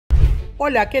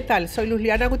Hola, ¿qué tal? Soy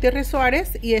LUZLIANA Gutiérrez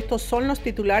y estos son los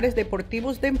titulares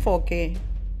deportivos de Enfoque.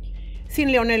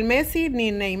 Sin Lionel Messi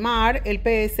ni Neymar, el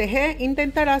PSG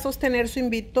intentará sostener su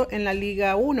invicto en la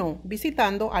Ligue 1,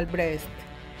 visitando al Brest.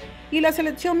 Y la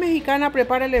selección mexicana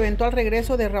prepara el eventual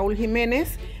regreso de Raúl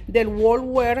Jimenez del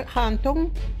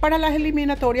Wolverhampton para las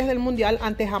eliminatorias del Mundial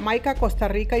ante Jamaica, Costa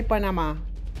Rica y Panamá.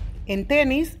 En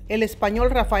tenis, el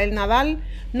español Rafael Nadal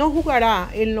no jugará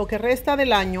en lo que resta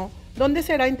del año, donde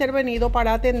será intervenido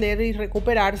para atender y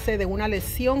recuperarse de una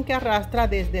lesión que arrastra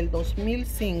desde el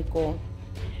 2005.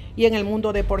 Y en el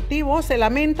mundo deportivo se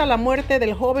lamenta la muerte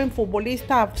del joven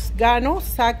futbolista afgano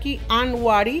Zaki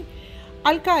Anwari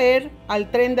al caer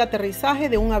al tren de aterrizaje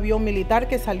de un avión militar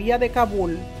que salía de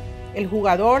Kabul. El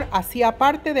jugador hacía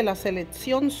parte de la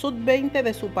selección sub-20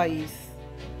 de su país.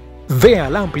 Vea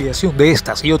la ampliación de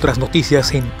estas y otras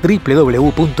noticias en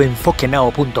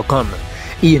www.enfoquenao.com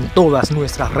y en todas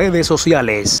nuestras redes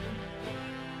sociales.